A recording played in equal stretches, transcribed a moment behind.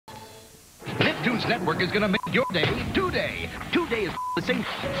Nicktoons Network is gonna make your day today. Today is the same.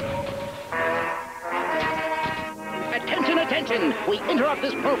 Attention, attention! We interrupt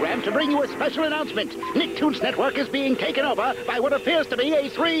this program to bring you a special announcement. Nicktoons Network is being taken over by what appears to be a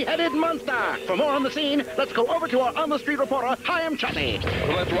three-headed monster. For more on the scene, let's go over to our on-the-street reporter, Chaim Chutney.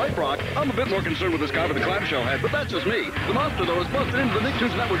 Well, that's right, Brock. I'm a bit more concerned with this guy with the clamshell head, but that's just me. The monster, though, is busted into the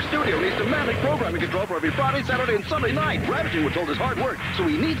Nicktoons Network studio and he's demanding programming control for every Friday, Saturday, and Sunday night. Ravaging, we're told, is hard work, so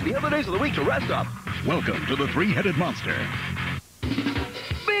he needs the other days of the week to rest up. Welcome to the three-headed monster.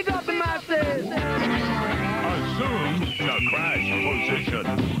 Big up the masses! Assume the crash position.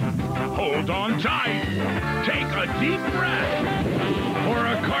 Hold on tight. Take a deep breath for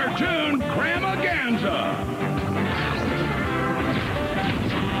a car